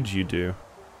Fidbora, what could you do?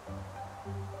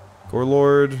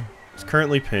 Gorelord is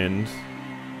currently pinned.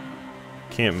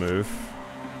 Can't move.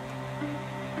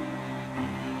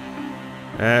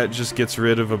 That just gets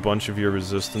rid of a bunch of your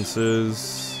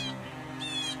resistances.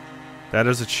 That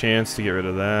has a chance to get rid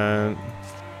of that.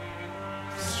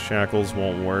 Shackles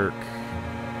won't work.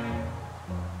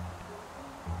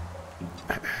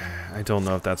 I don't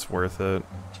know if that's worth it.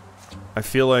 I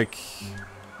feel like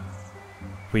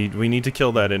we need to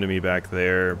kill that enemy back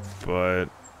there, but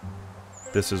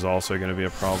this is also going to be a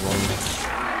problem.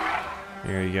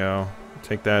 There you go.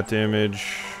 Take that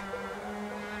damage.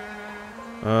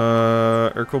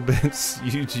 Urkel Bits,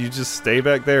 you just stay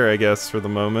back there, I guess, for the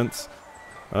moment.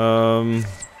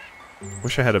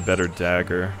 Wish I had a better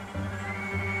dagger.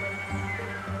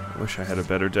 Wish I had a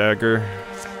better dagger.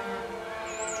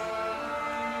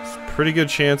 It's a pretty good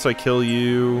chance I kill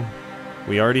you.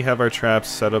 We already have our traps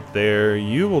set up there.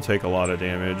 You will take a lot of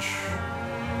damage.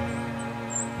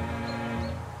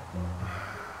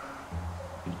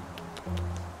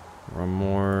 One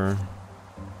more.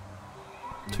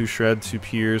 2 shred, 2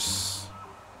 pierce.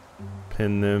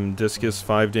 Pin them. Discus,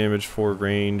 5 damage, 4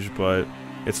 range, but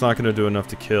it's not going to do enough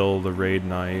to kill the Raid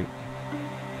Knight.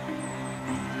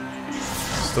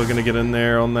 Still going to get in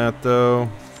there on that,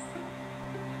 though.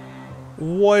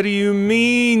 What do you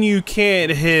mean you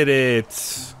can't hit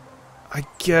it? I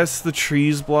guess the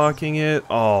tree's blocking it?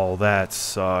 Oh, that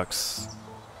sucks.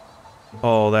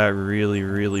 Oh, that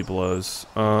really blows.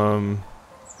 I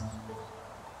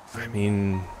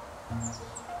mean...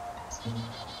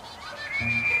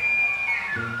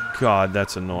 God,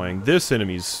 that's annoying. This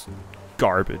enemy's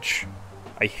garbage.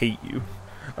 I hate you.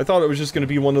 I thought it was just going to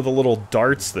be one of the little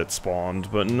darts that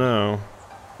spawned, but no.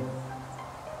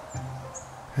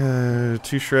 2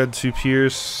 shred, 2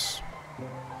 pierce.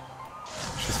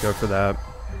 Let's just go for that.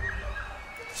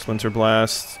 Splinter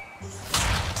Blast.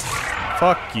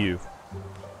 Fuck you.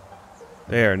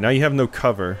 There, now you have no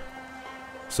cover.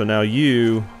 So now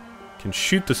you can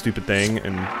shoot the stupid thing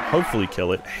and hopefully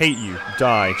kill it. Hate you.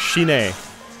 Die. Shine.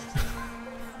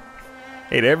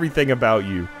 Hate everything about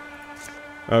you.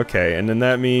 Okay, and then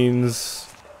that means...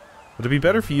 Would it be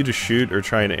better for you to shoot or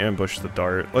try and ambush the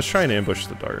dart? Let's try and ambush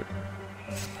the dart.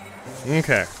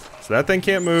 Okay, so that thing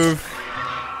can't move.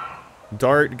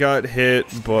 Dart got hit,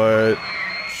 but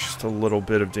just a little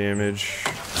bit of damage.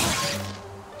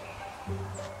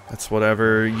 That's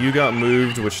whatever. You got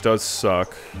moved, which does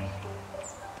suck.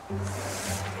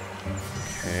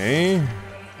 Okay.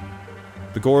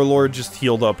 The Gorelord just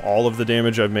healed up all of the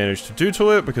damage I've managed to do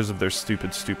to it because of their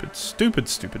stupid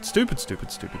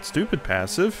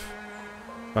passive.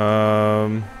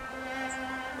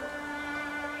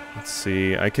 Let's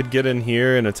see. I could get in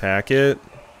here and attack it.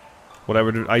 What I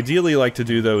would ideally like to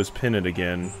do, though, is pin it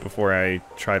again before I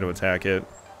try to attack it.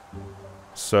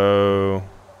 So...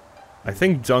 I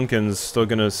think Duncan's still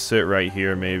gonna sit right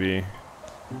here, maybe.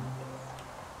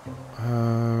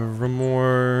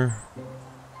 Remore...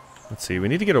 Let's see, we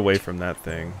need to get away from that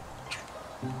thing.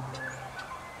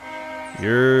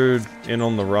 You're in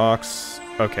on the rocks.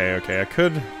 Okay, okay, I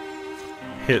could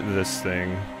hit this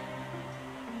thing.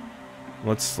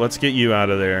 Let's get you out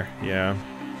of there. Yeah.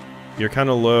 You're kind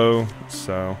of low,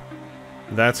 so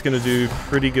that's gonna do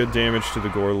pretty good damage to the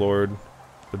Gorelord.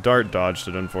 The dart dodged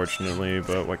it, unfortunately,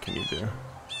 but what can you do?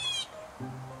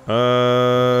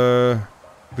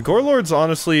 The Gorelord's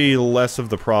honestly less of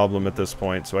the problem at this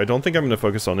point, so I don't think I'm gonna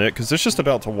focus on it, because it's just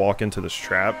about to walk into this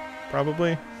trap,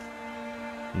 probably.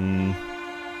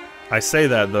 I say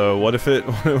that though. What if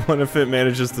it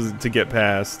manages to get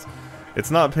past? It's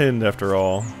not pinned after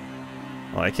all.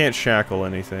 Well, I can't shackle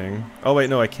anything. Oh wait,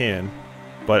 no, I can,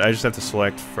 but I just have to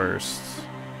select first.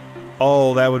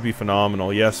 Oh, that would be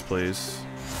phenomenal. Yes, please.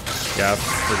 Yeah, I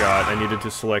forgot. I needed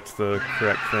to select the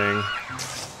correct thing.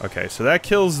 Okay, so that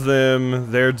kills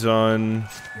them. They're done.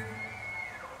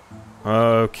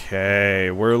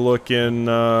 Okay, we're looking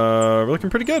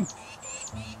pretty good.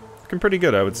 Looking pretty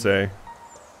good, I would say.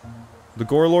 The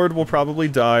Gorelord will probably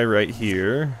die right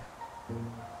here.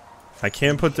 I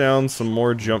can put down some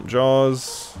more jump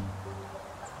jaws,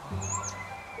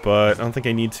 but I don't think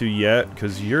I need to yet,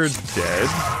 because you're dead.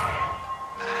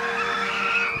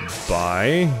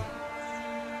 Bye.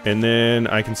 And then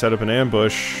I can set up an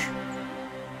ambush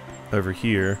over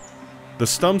here. The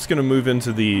stump's gonna move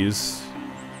into these,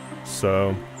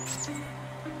 so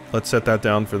let's set that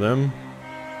down for them.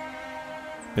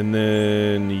 And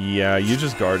then, yeah, you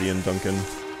just Guardian, Duncan.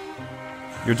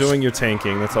 You're doing your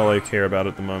tanking, that's all I care about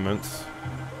at the moment.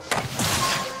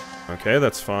 Okay,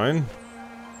 that's fine.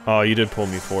 Oh, you did pull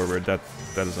me forward, that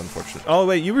is unfortunate. Oh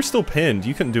wait, you were still pinned,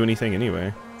 you couldn't do anything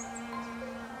anyway.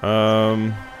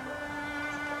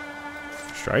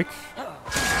 Strike?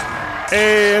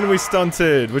 Hey, and we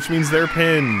stunted, which means they're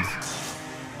pinned.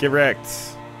 Get wrecked.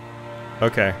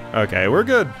 Okay, okay, we're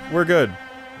good, we're good.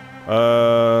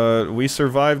 We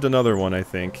survived another one, I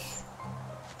think.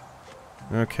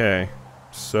 Okay,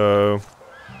 so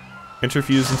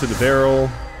interfuse into the barrel,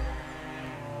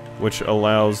 which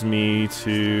allows me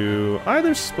to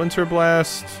either Splinter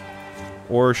Blast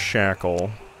or Shackle.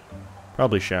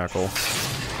 Probably Shackle.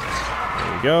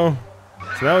 There we go.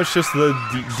 So now it's just the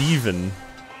Demon.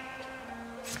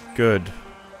 Good.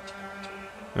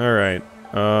 Alright.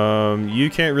 You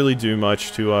can't really do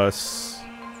much to us.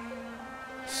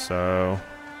 So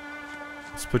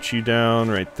let's put you down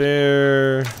right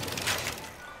there.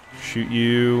 Shoot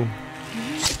you.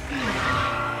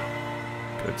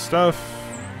 Good stuff.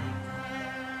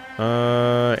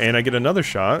 And I get another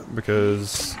shot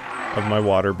because of my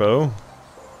water bow.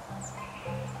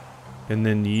 And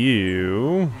then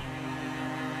you...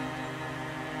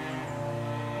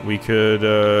 we could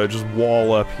just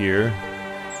wall up here.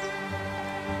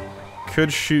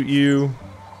 Could shoot you.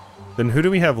 Then who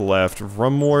do we have left?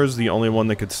 Rumwar is the only one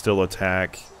that could still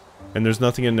attack. And there's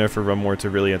nothing in there for Rumwar to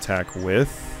really attack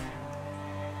with.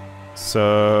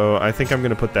 So I think I'm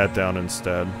gonna put that down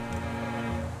instead.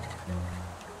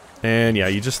 And yeah,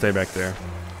 you just stay back there.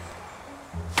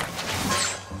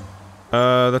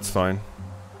 That's fine.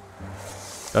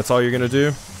 That's all you're gonna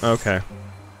do? Okay.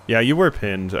 Yeah, you were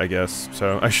pinned, I guess.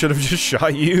 So I should have just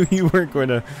shot you. You weren't going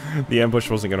to... the ambush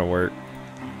wasn't gonna work.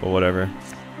 But whatever.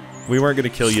 We weren't gonna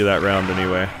kill you that round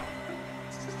anyway.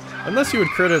 Unless you had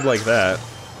critted like that.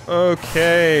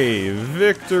 Okay,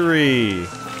 victory!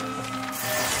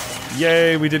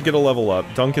 Yay, we did get a level up.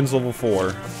 Duncan's level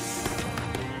 4.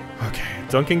 Okay,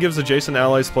 Duncan gives adjacent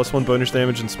allies +1 bonus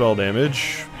damage and spell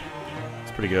damage.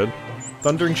 That's pretty good.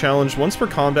 Thundering Challenge. Once per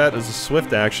combat as a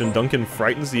swift action, Duncan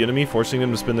frightens the enemy, forcing them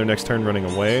to spend their next turn running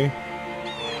away.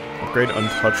 Upgrade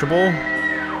Untouchable.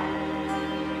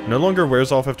 No longer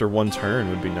wears off after 1 turn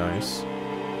would be nice.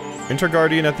 Enter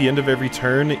Guardian at the end of every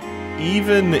turn,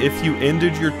 even if you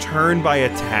ended your turn by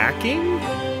attacking?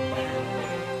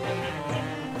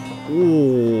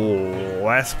 Ooh,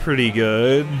 that's pretty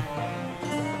good.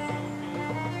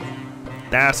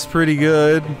 That's pretty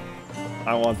good.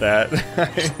 I want that.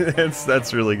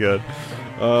 that's really good.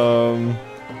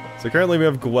 So currently we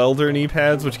have Gwelder knee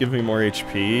pads, which give me more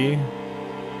HP.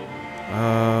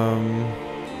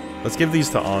 Let's give these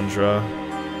to Andra.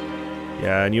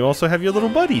 Yeah, and you also have your little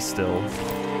buddy still.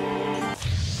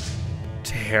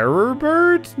 Terror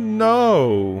Bird?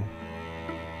 No.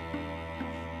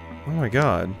 Oh my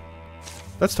god.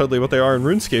 That's totally what they are in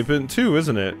RuneScape too,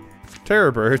 isn't it?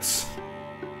 Terror Birds.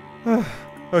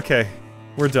 Okay.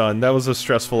 We're done. That was a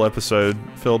stressful episode,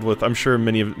 filled with, I'm sure,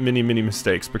 many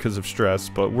mistakes because of stress,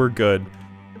 but we're good.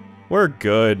 We're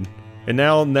good. And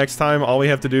now, next time, all we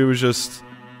have to do is just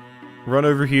run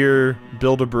over here,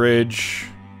 build a bridge,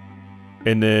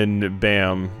 and then,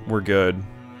 bam, we're good.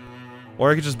 Or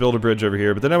I could just build a bridge over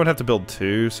here, but then I would have to build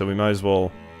 2, so we might as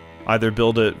well either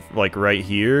build it, like, right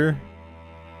here.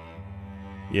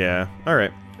 Yeah,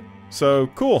 alright. So,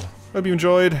 cool. Hope you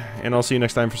enjoyed, and I'll see you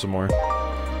next time for some more.